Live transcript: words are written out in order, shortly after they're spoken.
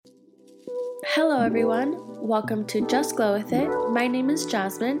Hello everyone, welcome to Just Glow With It. My name is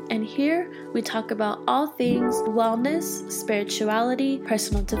Jasmine, and here we talk about all things wellness, spirituality,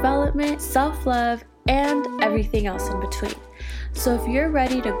 personal development, self-love, and everything else in between. So if you're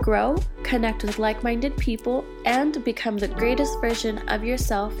ready to grow, connect with like-minded people, and become the greatest version of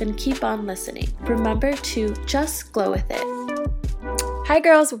yourself, then keep on listening. Remember to just glow with it. Hi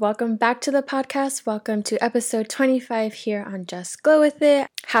girls, welcome back to the podcast. Welcome to episode 25 here on Just Glow With It.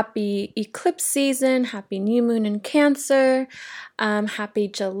 Happy eclipse season, happy new moon in Cancer, happy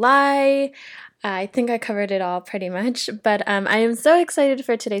July. I think I covered it all pretty much, but I am so excited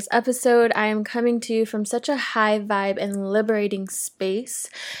for today's episode. I am coming to you from such a high vibe and liberating space,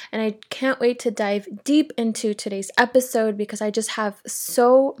 and I can't wait to dive deep into today's episode because I just have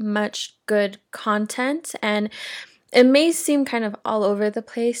so much good content, and it may seem kind of all over the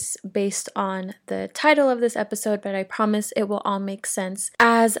place based on the title of this episode, but I promise it will all make sense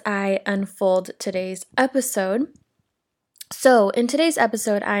as I unfold today's episode. So in today's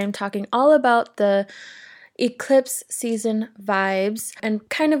episode, I am talking all about the eclipse season vibes and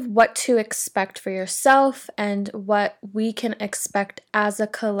kind of what to expect for yourself and what we can expect as a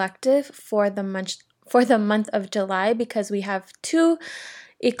collective for the month of July, because we have two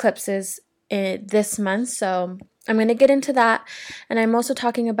eclipses this month. So I'm going to get into that, and I'm also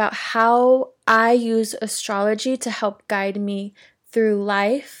talking about how I use astrology to help guide me through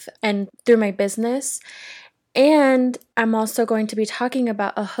life and through my business. And I'm also going to be talking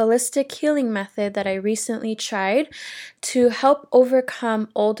about a holistic healing method that I recently tried to help overcome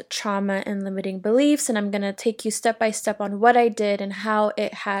old trauma and limiting beliefs. And I'm going to take you step by step on what I did and how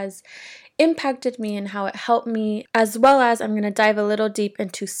it has impacted me and how it helped me, as well as I'm going to dive a little deep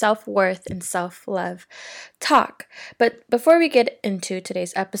into self-worth and self-love talk. But before we get into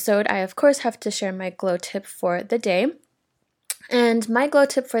today's episode, I of course have to share my glow tip for the day. And my glow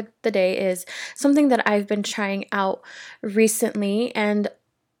tip for the day is something that I've been trying out recently, and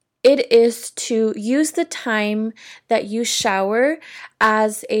it is to use the time that you shower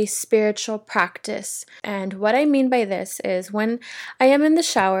as a spiritual practice. And what I mean by this is when I am in the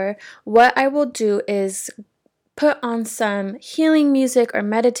shower, what I will do is put on some healing music or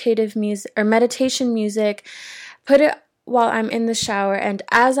meditative music or meditation music, put it while I'm in the shower, and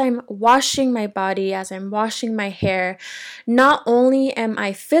as I'm washing my body, as I'm washing my hair, not only am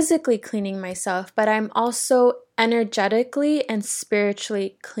I physically cleaning myself, but I'm also energetically and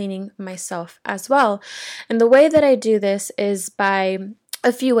spiritually cleaning myself as well. And the way that I do this is by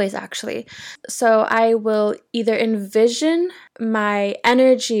a few ways actually. So I will either envision my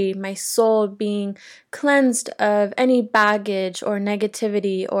energy, my soul being cleansed of any baggage or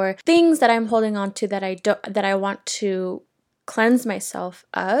negativity or things that I'm holding on to that I want to cleanse myself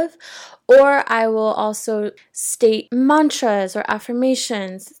of, or I will also state mantras or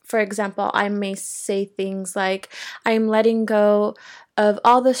affirmations. For example, I may say things like, I am letting go of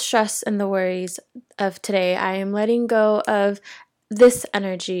all the stress and the worries of today. I am letting go of this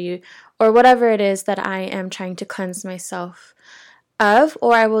energy, or whatever it is that I am trying to cleanse myself of,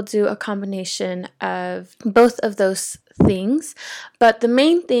 or I will do a combination of both of those things. But the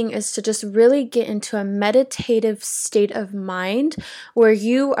main thing is to just really get into a meditative state of mind where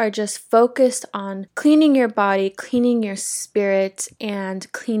you are just focused on cleaning your body, cleaning your spirit,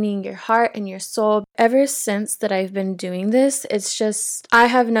 and cleaning your heart and your soul. Ever since that I've been doing this, it's just, I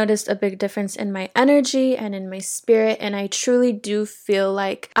have noticed a big difference in my energy and in my spirit, and I truly do feel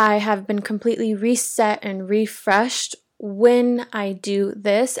like I have been completely reset and refreshed when I do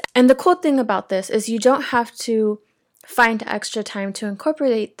this. And the cool thing about this is you don't have to find extra time to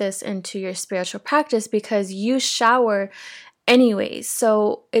incorporate this into your spiritual practice because you shower anyways.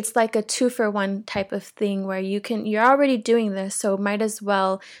 So it's like a 2-for-1 type of thing where you're already doing this, so might as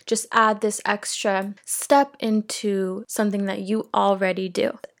well just add this extra step into something that you already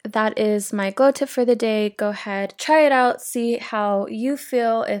do. That is my glow tip for the day. Go ahead, try it out, see how you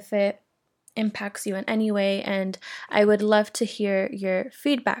feel, if it impacts you in any way, and I would love to hear your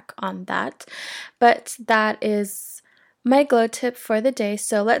feedback on that. But that is my glow tip for the day,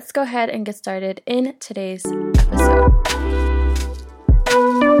 so let's go ahead and get started in today's episode.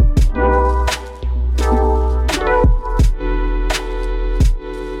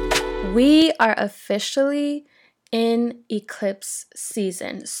 We are officially in eclipse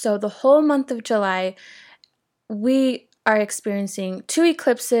season, so the whole month of July we are experiencing 2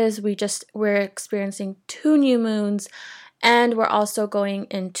 eclipses, we're experiencing 2 new moons, and we're also going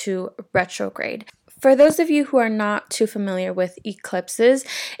into retrograde. For those of you who are not too familiar with eclipses,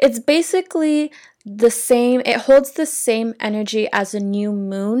 it's basically the same, it holds the same energy as a new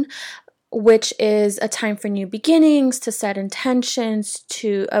moon, which is a time for new beginnings, to set intentions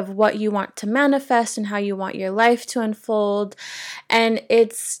of what you want to manifest and how you want your life to unfold. And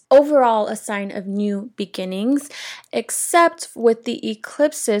it's overall a sign of new beginnings, except with the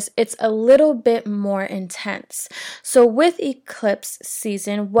eclipses, it's a little bit more intense. So with eclipse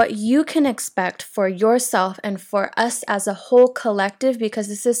season, what you can expect for yourself and for us as a whole collective, because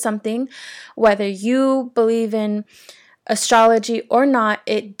this is something, whether you believe in astrology or not,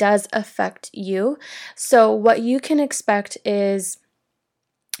 it does affect you. So what you can expect is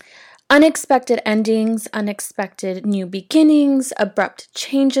unexpected endings, unexpected new beginnings, abrupt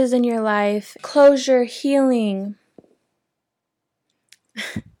changes in your life, closure, healing,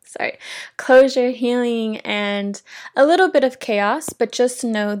 and a little bit of chaos, but just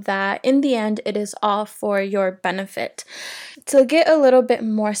know that in the end, it is all for your benefit. To get a little bit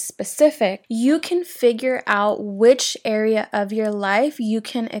more specific, you can figure out which area of your life you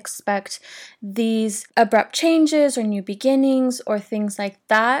can expect these abrupt changes or new beginnings or things like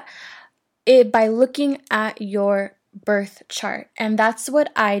that by looking at your birth chart. And that's what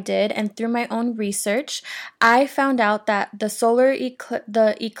I did. And through my own research, I found out that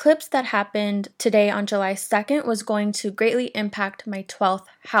the eclipse that happened today on July 2nd was going to greatly impact my 12th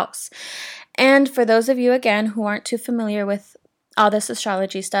house. And for those of you, again, who aren't too familiar with all this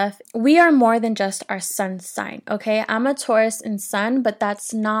astrology stuff, we are more than just our sun sign, okay? I'm a Taurus in sun, but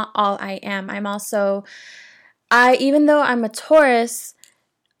that's not all I am. Even though I'm a Taurus,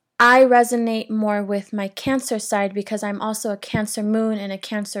 I resonate more with my Cancer side because I'm also a Cancer moon and a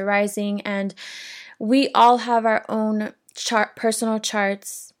Cancer rising, and we all have our own personal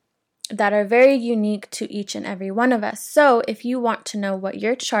charts that are very unique to each and every one of us. So if you want to know what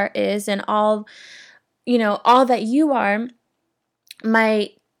your chart is and all that you are,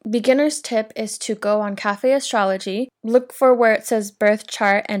 my beginner's tip is to go on Cafe Astrology, look for where it says birth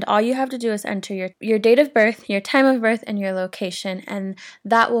chart, and all you have to do is enter your date of birth, your time of birth, and your location, and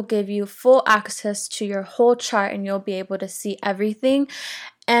that will give you full access to your whole chart, and you'll be able to see everything.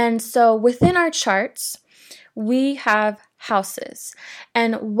 And so within our charts, we have houses,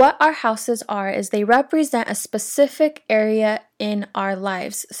 and what our houses are is they represent a specific area in our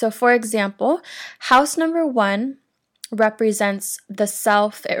lives. So for example, house number 1 represents the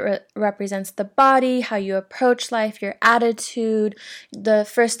self. It represents the body, how you approach life, your attitude, the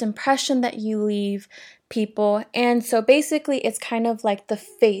first impression that you leave people. And so basically it's kind of like the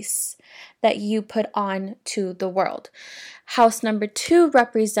face that you put on to the world. House number 2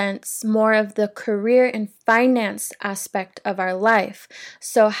 represents more of the career and finance aspect of our life.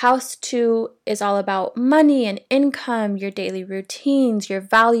 So house 2 is all about money and income, your daily routines, your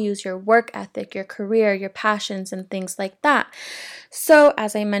values, your work ethic, your career, your passions, and things like that. So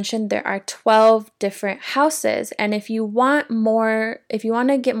as I mentioned, there are 12 different houses. And if you want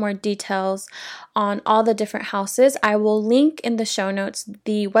to get more details on all the different houses, I will link in the show notes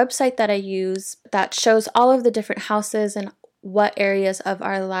the website that I use that shows all of the different houses and what areas of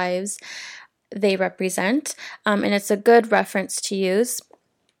our lives they represent. And it's a good reference to use.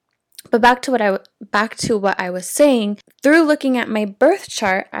 But back to what I was saying, through looking at my birth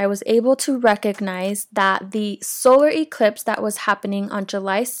chart, I was able to recognize that the solar eclipse that was happening on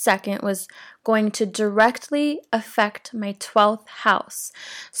July 2nd was going to directly affect my 12th house.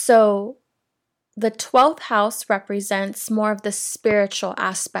 So the 12th house represents more of the spiritual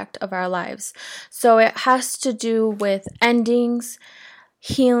aspect of our lives. So it has to do with endings,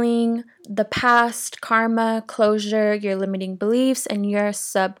 healing, the past, karma, closure, your limiting beliefs, and your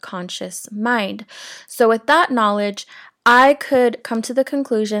subconscious mind. So with that knowledge, I could come to the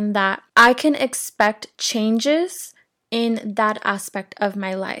conclusion that I can expect changes in that aspect of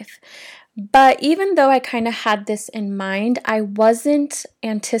my life. But even though I kind of had this in mind, I wasn't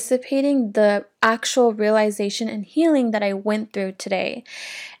anticipating the actual realization and healing that I went through today.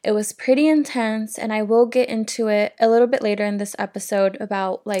 It was pretty intense, and I will get into it a little bit later in this episode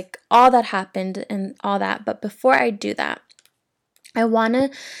about like all that happened and all that. But before I do that, I want to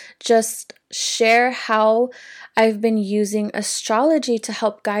just share how I've been using astrology to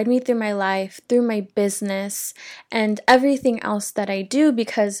help guide me through my life, through my business, and everything else that I do,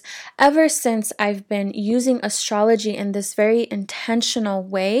 because ever since I've been using astrology in this very intentional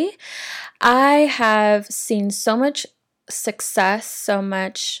way, I have seen so much success, so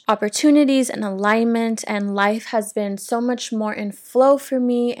much opportunities and alignment, and life has been so much more in flow for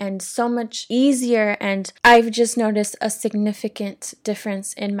me and so much easier, and I've just noticed a significant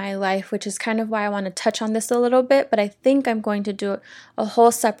difference in my life, which is kind of why I want to touch on this a little bit. But I think I'm going to do a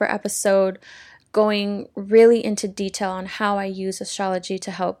whole separate episode going really into detail on how I use astrology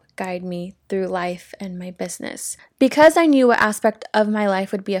to help guide me through life and my business. Because I knew what aspect of my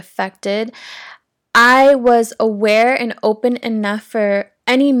life would be affected, I was aware and open enough for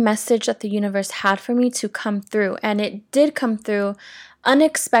any message that the universe had for me to come through. And it did come through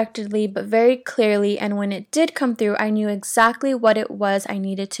unexpectedly, but very clearly. And when it did come through, I knew exactly what it was I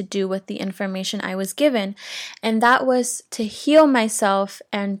needed to do with the information I was given. And that was to heal myself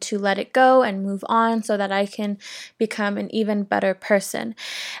and to let it go and move on so that I can become an even better person.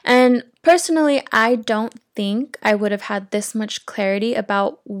 And personally, I don't think I would have had this much clarity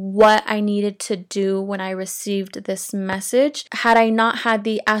about what I needed to do when I received this message had I not had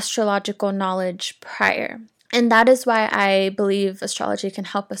the astrological knowledge prior. And that is why I believe astrology can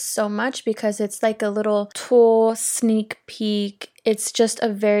help us so much, because it's like a little tool, sneak peek. It's just a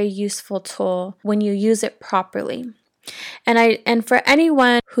very useful tool when you use it properly. And for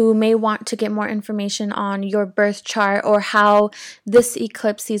anyone who may want to get more information on your birth chart or how this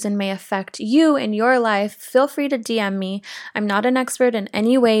eclipse season may affect you in your life, feel free to DM me. I'm not an expert in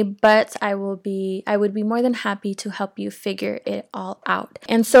any way, but I would be more than happy to help you figure it all out.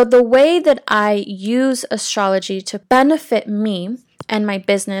 And so the way that I use astrology to benefit me and my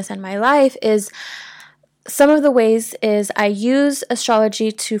business and my life is, some of the ways is I use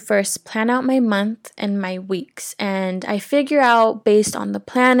astrology to first plan out my month and my weeks. And I figure out based on the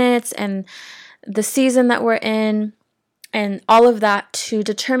planets and the season that we're in and all of that to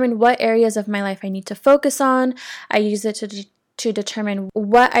determine what areas of my life I need to focus on. I use it to determine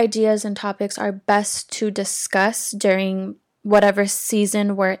what ideas and topics are best to discuss during whatever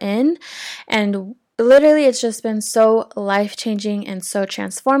season we're in. And literally, it's just been so life-changing and so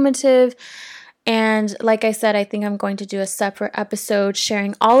transformative. And like I said, I think I'm going to do a separate episode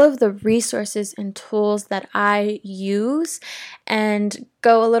sharing all of the resources and tools that I use and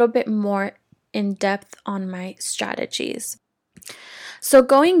go a little bit more in depth on my strategies. So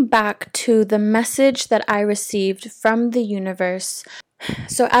going back to the message that I received from the universe.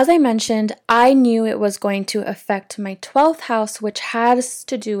 So as I mentioned, I knew it was going to affect my 12th house, which has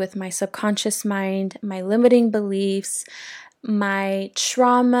to do with my subconscious mind, my limiting beliefs, my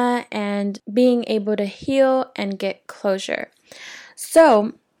trauma, and being able to heal and get closure.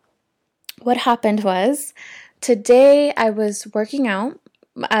 So what happened was, today I was working out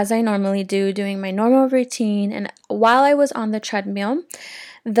as I normally do, doing my normal routine, and while I was on the treadmill,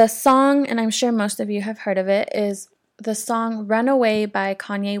 the song, and I'm sure most of you have heard of it, is the song Runaway by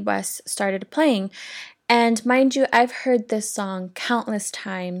Kanye West started playing. And mind you, I've heard this song countless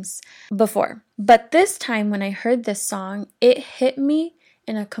times before. But this time when I heard this song, it hit me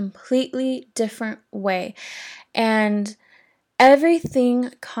in a completely different way. And everything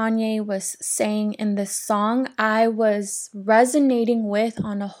Kanye was saying in this song, I was resonating with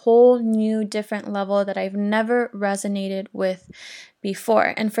on a whole new different level that I've never resonated with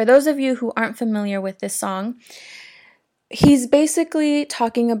before. And for those of you who aren't familiar with this song, he's basically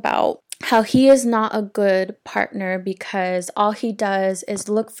talking about how he is not a good partner because all he does is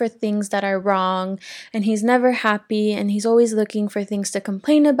look for things that are wrong, and he's never happy, and he's always looking for things to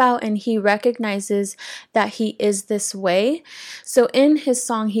complain about, and he recognizes that he is this way. So in his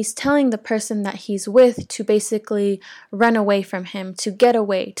song, he's telling the person that he's with to basically run away from him, to get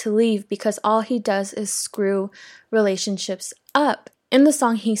away, to leave, because all he does is screw relationships up. In the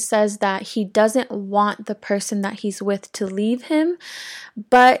song, he says that he doesn't want the person that he's with to leave him,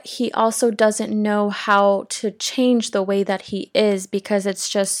 but he also doesn't know how to change the way that he is because it's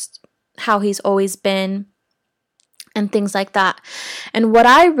just how he's always been and things like that. And what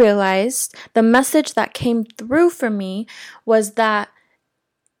I realized, the message that came through for me was that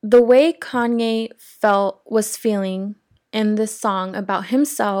the way Kanye was feeling in this song about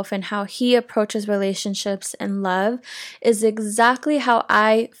himself and how he approaches relationships and love is exactly how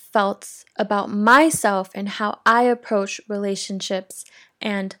I felt about myself and how I approach relationships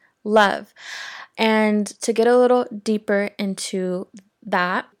and love. And to get a little deeper into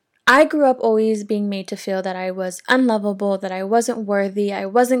that, I grew up always being made to feel that I was unlovable, that I wasn't worthy, I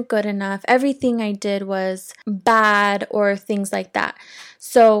wasn't good enough, everything I did was bad or things like that.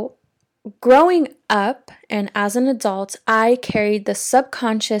 So growing up and as an adult, I carried the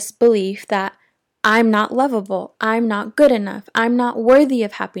subconscious belief that I'm not lovable, I'm not good enough, I'm not worthy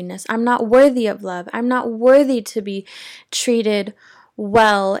of happiness, I'm not worthy of love, I'm not worthy to be treated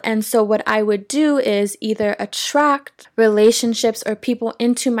well. And so what I would do is either attract relationships or people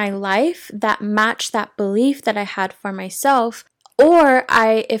into my life that match that belief that I had for myself, or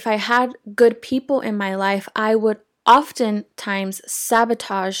if I had good people in my life, I would oftentimes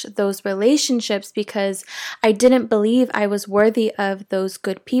sabotage those relationships because I didn't believe I was worthy of those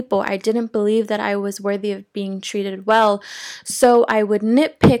good people. I didn't believe that I was worthy of being treated well. So I would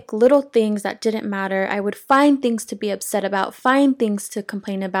nitpick little things that didn't matter. I would find things to be upset about, find things to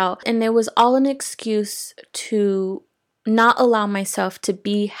complain about. And it was all an excuse to not allow myself to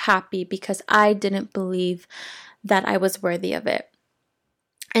be happy because I didn't believe that I was worthy of it.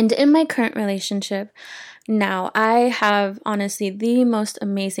 And in my current relationship now, I have honestly the most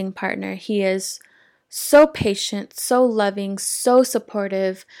amazing partner. He is so patient, so loving, so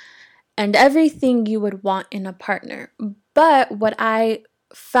supportive, and everything you would want in a partner. But what I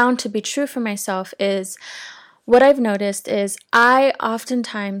found to be true for myself is what I've noticed is I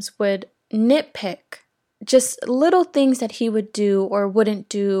oftentimes would nitpick just little things that he would do or wouldn't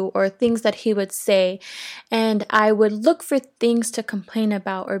do, or things that he would say. And I would look for things to complain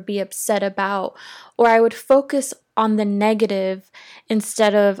about or be upset about, or I would focus on the negative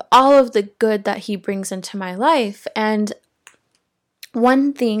instead of all of the good that he brings into my life. And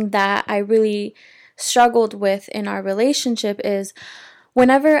one thing that I really struggled with in our relationship is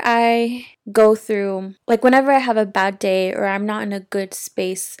whenever I go through, whenever I have a bad day or I'm not in a good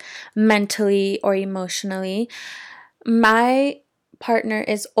space mentally or emotionally, my partner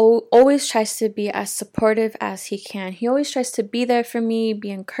is always tries to be as supportive as he can. He always tries to be there for me,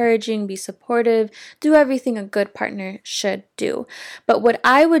 be encouraging, be supportive, do everything a good partner should do. But what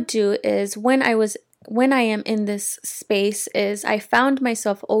I would do is when I am in this space is I found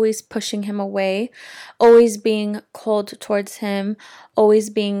myself always pushing him away, always being cold towards him, always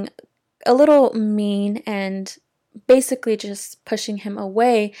being a little mean and basically just pushing him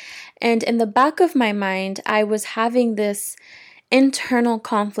away. And in the back of my mind, I was having this internal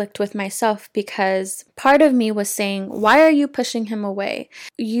conflict with myself because part of me was saying, why are you pushing him away?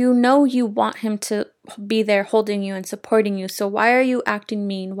 You know you want him to be there holding you and supporting you, so why are you acting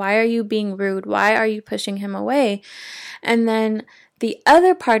mean? Why are you being rude? Why are you pushing him away? And then the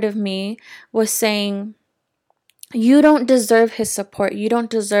other part of me was saying, you don't deserve his support. You don't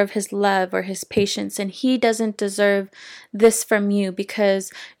deserve his love or his patience, and he doesn't deserve this from you because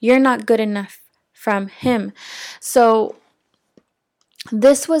you're not good enough from him. So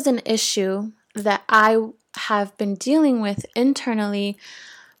this was an issue that I have been dealing with internally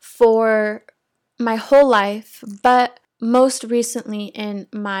for my whole life, but most recently in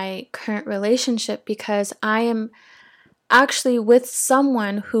my current relationship because I am actually with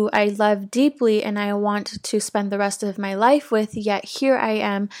someone who I love deeply and I want to spend the rest of my life with, yet here I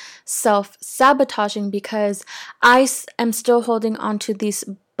am self-sabotaging because I am still holding on to these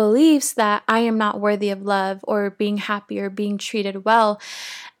beliefs that I am not worthy of love or being happy or being treated well.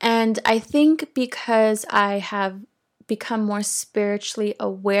 And I think because I have become more spiritually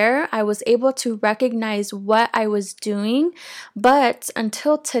aware, I was able to recognize what I was doing. But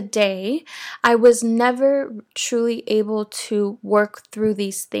until today, I was never truly able to work through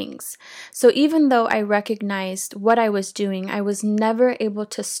these things. So even though I recognized what I was doing, I was never able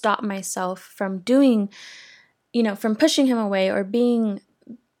to stop myself from doing, from pushing him away or being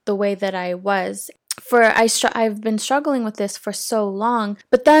the way that I was. I've been struggling with this for so long.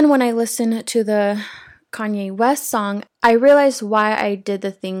 But then when I listened to the Kanye West song, I realized why I did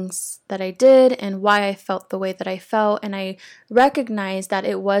the things that I did and why I felt the way that I felt. And I recognized that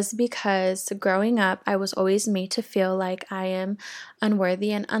it was because growing up, I was always made to feel like I am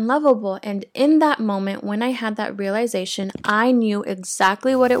unworthy and unlovable. And in that moment, when I had that realization, I knew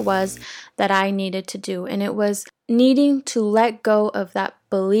exactly what it was that I needed to do. And it was needing to let go of that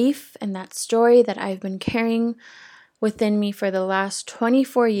belief and that story that I've been carrying within me for the last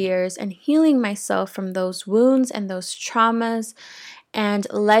 24 years and healing myself from those wounds and those traumas and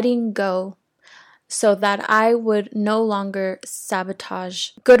letting go so that I would no longer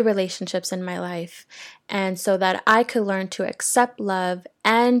sabotage good relationships in my life and so that I could learn to accept love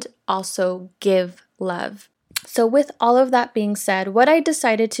and also give love. So with all of that being said, what I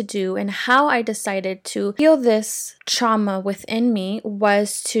decided to do and how I decided to heal this trauma within me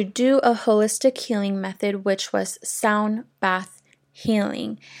was to do a holistic healing method, which was sound bath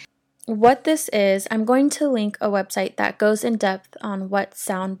healing. What this is, I'm going to link a website that goes in depth on what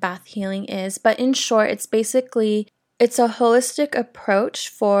sound bath healing is, but in short, it's a holistic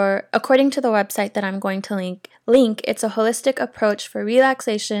approach according to the website that I'm going to link, it's a holistic approach for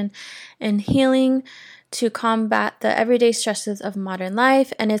relaxation and healing to combat the everyday stresses of modern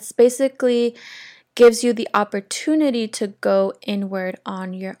life. And it's basically gives you the opportunity to go inward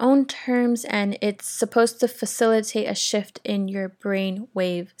on your own terms, and it's supposed to facilitate a shift in your brain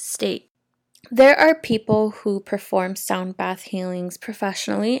wave state. There are people who perform sound bath healings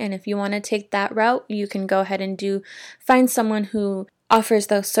professionally, and if you want to take that route, you can go ahead and find someone who offers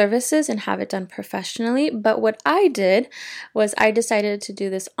those services and have it done professionally. But what I did was I decided to do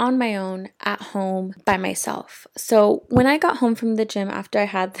this on my own at home by myself. So when I got home from the gym after I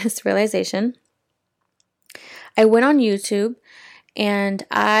had this realization, I went on YouTube and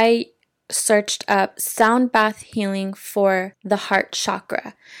I searched up sound bath healing for the heart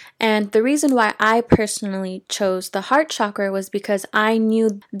chakra. And the reason why I personally chose the heart chakra was because I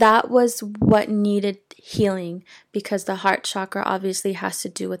knew that was what needed healing, because the heart chakra obviously has to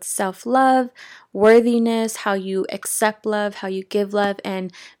do with self-love, worthiness, how you accept love, how you give love.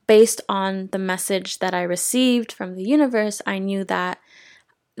 And based on the message that I received from the universe, I knew that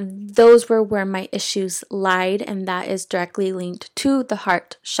those were where my issues lied, and that is directly linked to the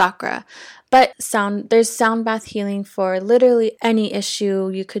heart chakra. But there's sound bath healing for literally any issue.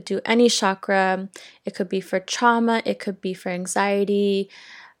 You could do any chakra. It could be for trauma, it could be for anxiety,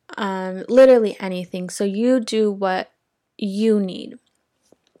 literally anything. So you do what you need.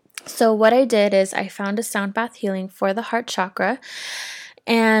 So what I did is I found a sound bath healing for the heart chakra,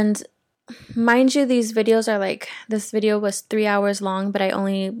 and mind you, these videos are this video was 3 hours long, but I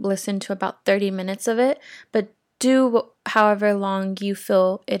only listened to about 30 minutes of it. But do however long you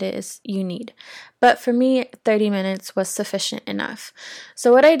feel it is you need. But for me, 30 minutes was sufficient enough.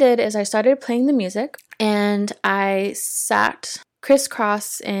 So what I did is I started playing the music, and I sat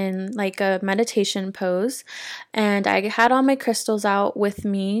crisscross in like a meditation pose, and I had all my crystals out with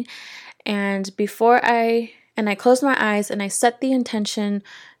me, and I closed my eyes and I set the intention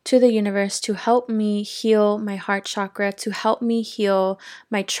to the universe to help me heal my heart chakra, to help me heal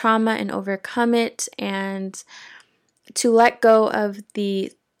my trauma and overcome it, and to let go of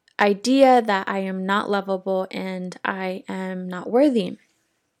the idea that I am not lovable and I am not worthy.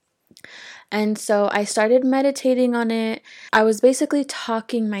 And so I started meditating on it. I was basically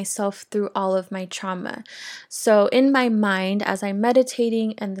talking myself through all of my trauma. So in my mind, as I'm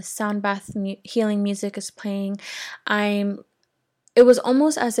meditating and the sound bath healing music is playing, it was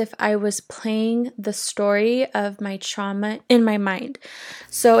almost as if I was playing the story of my trauma in my mind.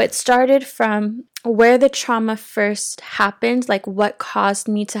 So it started from where the trauma first happened, like what caused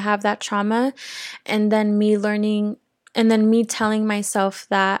me to have that trauma, and then me telling myself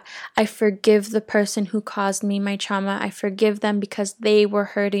that I forgive the person who caused me my trauma. I forgive them because they were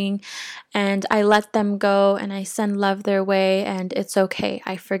hurting, and I let them go, and I send love their way, and it's okay.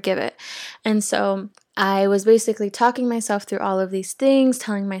 I forgive it. And so I was basically talking myself through all of these things,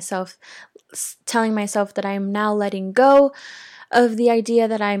 telling myself that I am now letting go of the idea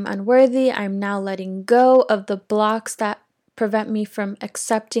that I'm unworthy. I'm now letting go of the blocks that prevent me from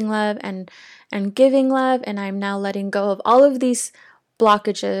accepting love and giving love, and I'm now letting go of all of these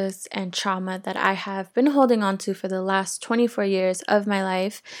blockages and trauma that I have been holding on to for the last 24 years of my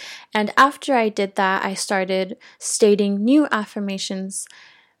life. And after I did that, I started stating new affirmations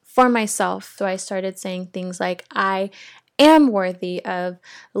for myself. So I started saying things like, I am worthy of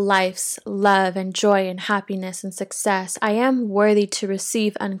life's love and joy and happiness and success. I am worthy to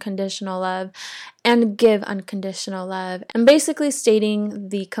receive unconditional love and give unconditional love. And basically stating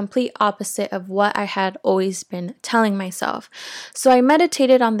the complete opposite of what I had always been telling myself. So I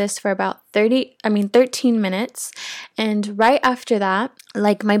meditated on this for about 13 minutes. And right after that,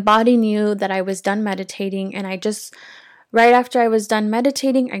 my body knew that I was done meditating, and right after I was done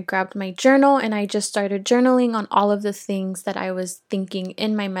meditating, I grabbed my journal and I just started journaling on all of the things that I was thinking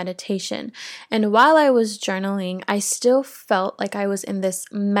in my meditation. And while I was journaling, I still felt like I was in this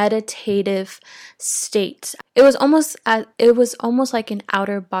meditative state. It was almost like an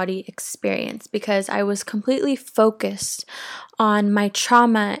outer body experience, because I was completely focused on my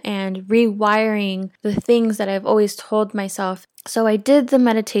trauma and rewiring the things that I've always told myself. So I did the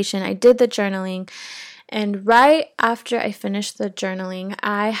meditation, I did the journaling. And right after I finished the journaling,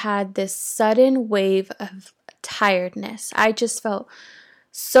 I had this sudden wave of tiredness. I just felt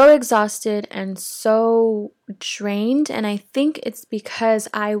so exhausted and so drained. And I think it's because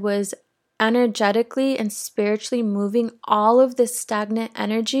I was energetically and spiritually moving all of this stagnant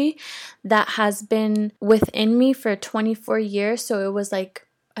energy that has been within me for 24 years. So it was like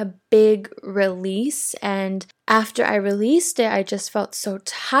a big release. And after I released it, I just felt so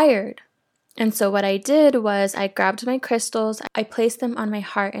tired. And so what I did was I grabbed my crystals, I placed them on my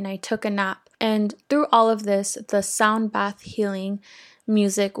heart, and I took a nap. And through all of this, the sound bath healing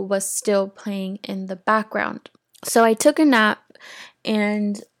music was still playing in the background. So I took a nap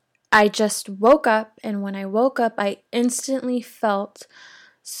and I just woke up. And when I woke up, I instantly felt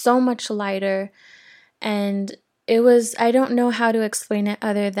so much lighter, and I don't know how to explain it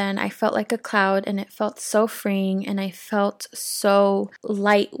other than I felt like a cloud, and it felt so freeing, and I felt so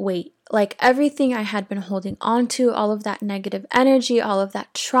lightweight. Like everything I had been holding on to, all of that negative energy, all of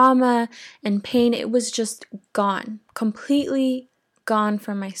that trauma and pain, it was just gone, completely gone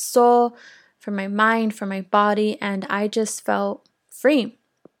from my soul, from my mind, from my body, and I just felt free.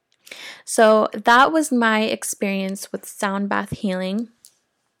 So that was my experience with sound bath healing.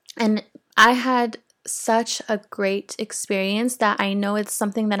 And I had such a great experience that I know it's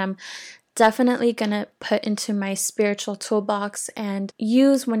something that I'm definitely going to put into my spiritual toolbox and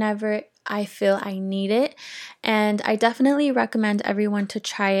use whenever I feel I need it. And I definitely recommend everyone to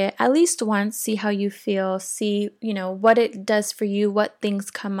try it at least once, see how you feel, see, what it does for you, what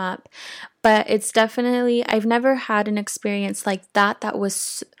things come up. But it's definitely, I've never had an experience like that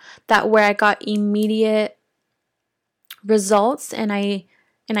where I got immediate results and I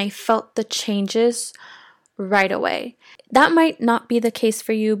felt the changes right away. That might not be the case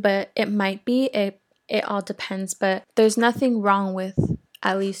for you, but it might be. It all depends, but there's nothing wrong with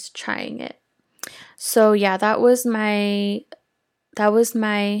at least trying it. So yeah, that was my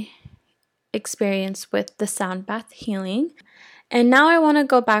experience with the sound bath healing. And now I want to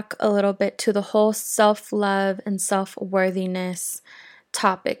go back a little bit to the whole self-love and self-worthiness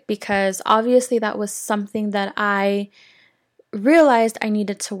topic, because obviously that was something that I realized I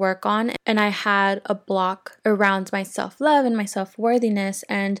needed to work on, and I had a block around my self-love and my self-worthiness.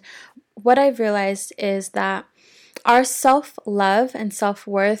 And what I've realized is that our self-love and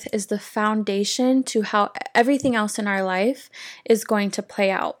self-worth is the foundation to how everything else in our life is going to play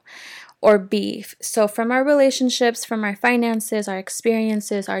out or be. So from our relationships, from our finances, our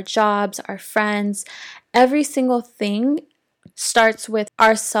experiences, our jobs, our friends, every single thing starts with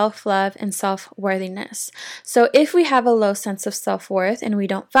our self-love and self-worthiness. So if we have a low sense of self-worth and we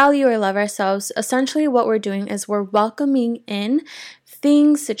don't value or love ourselves, essentially what we're doing is we're welcoming in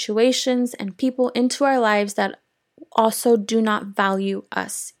things, situations, and people into our lives that also do not value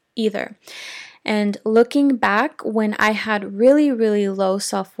us either. And looking back, when I had really, really low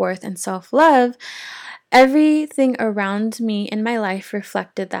self-worth and self-love, everything around me in my life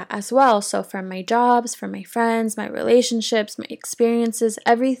reflected that as well. So from my jobs, from my friends, my relationships, my experiences,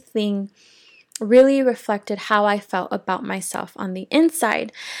 everything really reflected how I felt about myself on the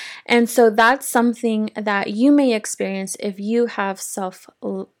inside. And so that's something that you may experience if you have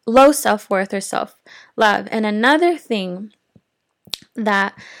low self-worth or self-love. And another thing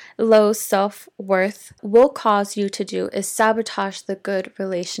that low self-worth will cause you to do is sabotage the good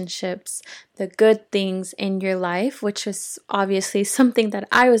relationships, the good things in your life, which is obviously something that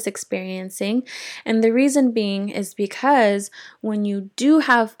I was experiencing. And the reason being is because when you do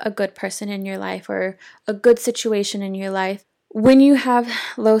have a good person in your life or a good situation in your life, when you have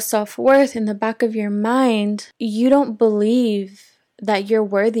low self-worth in the back of your mind, you don't believe that you're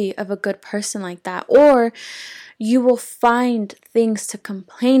worthy of a good person like that, or you will find things to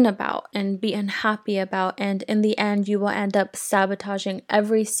complain about and be unhappy about, and in the end, you will end up sabotaging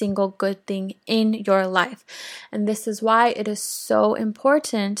every single good thing in your life. And this is why it is so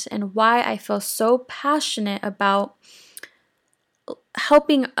important and why I feel so passionate about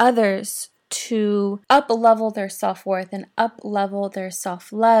helping others to up-level their self-worth and up-level their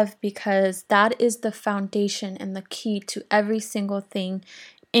self-love, because that is the foundation and the key to every single thing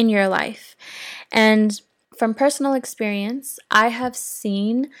in your life. And from personal experience, I have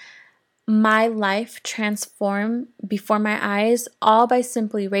seen my life transform before my eyes, all by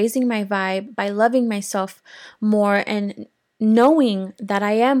simply raising my vibe, by loving myself more, and knowing that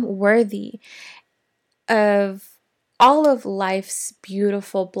I am worthy of all of life's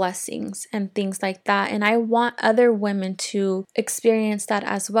beautiful blessings and things like that. And I want other women to experience that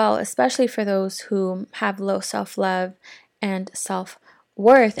as well, especially for those who have low self-love and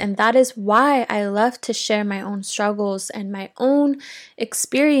self-worth. And that is why I love to share my own struggles and my own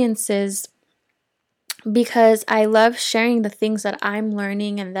experiences, because I love sharing the things that I'm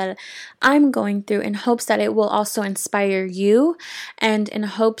learning and that I'm going through, in hopes that it will also inspire you, and in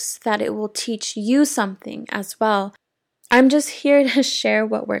hopes that it will teach you something as well. I'm just here to share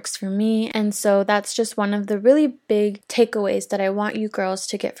what works for me, and so that's just one of the really big takeaways that I want you girls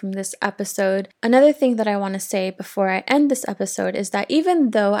to get from this episode. Another thing that I want to say before I end this episode is that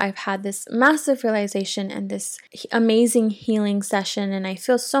even though I've had this massive realization and this amazing healing session and I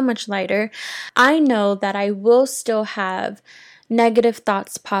feel so much lighter, I know that I will still have negative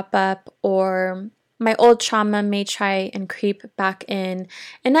thoughts pop up, or my old trauma may try and creep back in,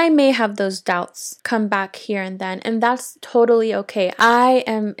 and I may have those doubts come back here and then, and that's totally okay. I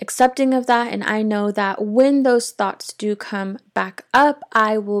am accepting of that, and I know that when those thoughts do come back up,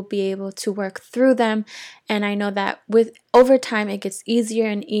 I will be able to work through them, and I know that over time it gets easier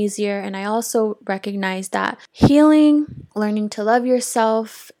and easier. And I also recognize that healing, learning to love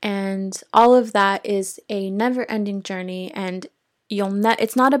yourself, and all of that is a never-ending journey, and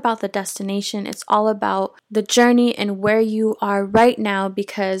it's not about the destination, it's all about the journey and where you are right now,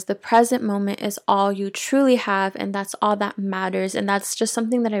 because the present moment is all you truly have, and that's all that matters. And that's just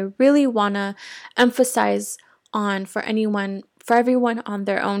something that I really want to emphasize on for everyone on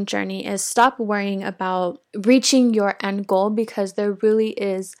their own journey, is stop worrying about reaching your end goal, because there really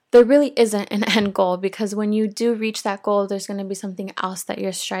isn't an end goal, because when you do reach that goal, there's going to be something else that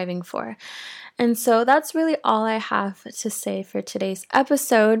you're striving for. And so that's really all I have to say for today's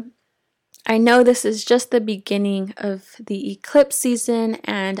episode. I know this is just the beginning of the eclipse season,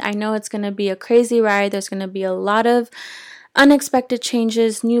 and I know it's going to be a crazy ride. There's going to be a lot of unexpected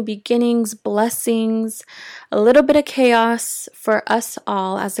changes, new beginnings, blessings, a little bit of chaos for us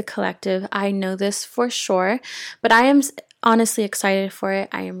all as a collective. I know this for sure, but I am honestly excited for it.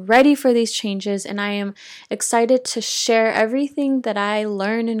 I am ready for these changes, and I am excited to share everything that I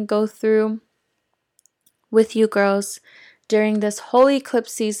learn and go through with you girls during this whole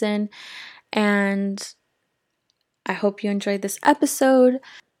eclipse season. And I hope you enjoyed this episode.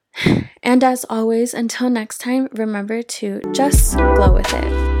 And as always, until next time, remember to just glow with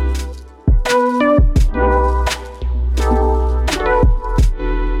it.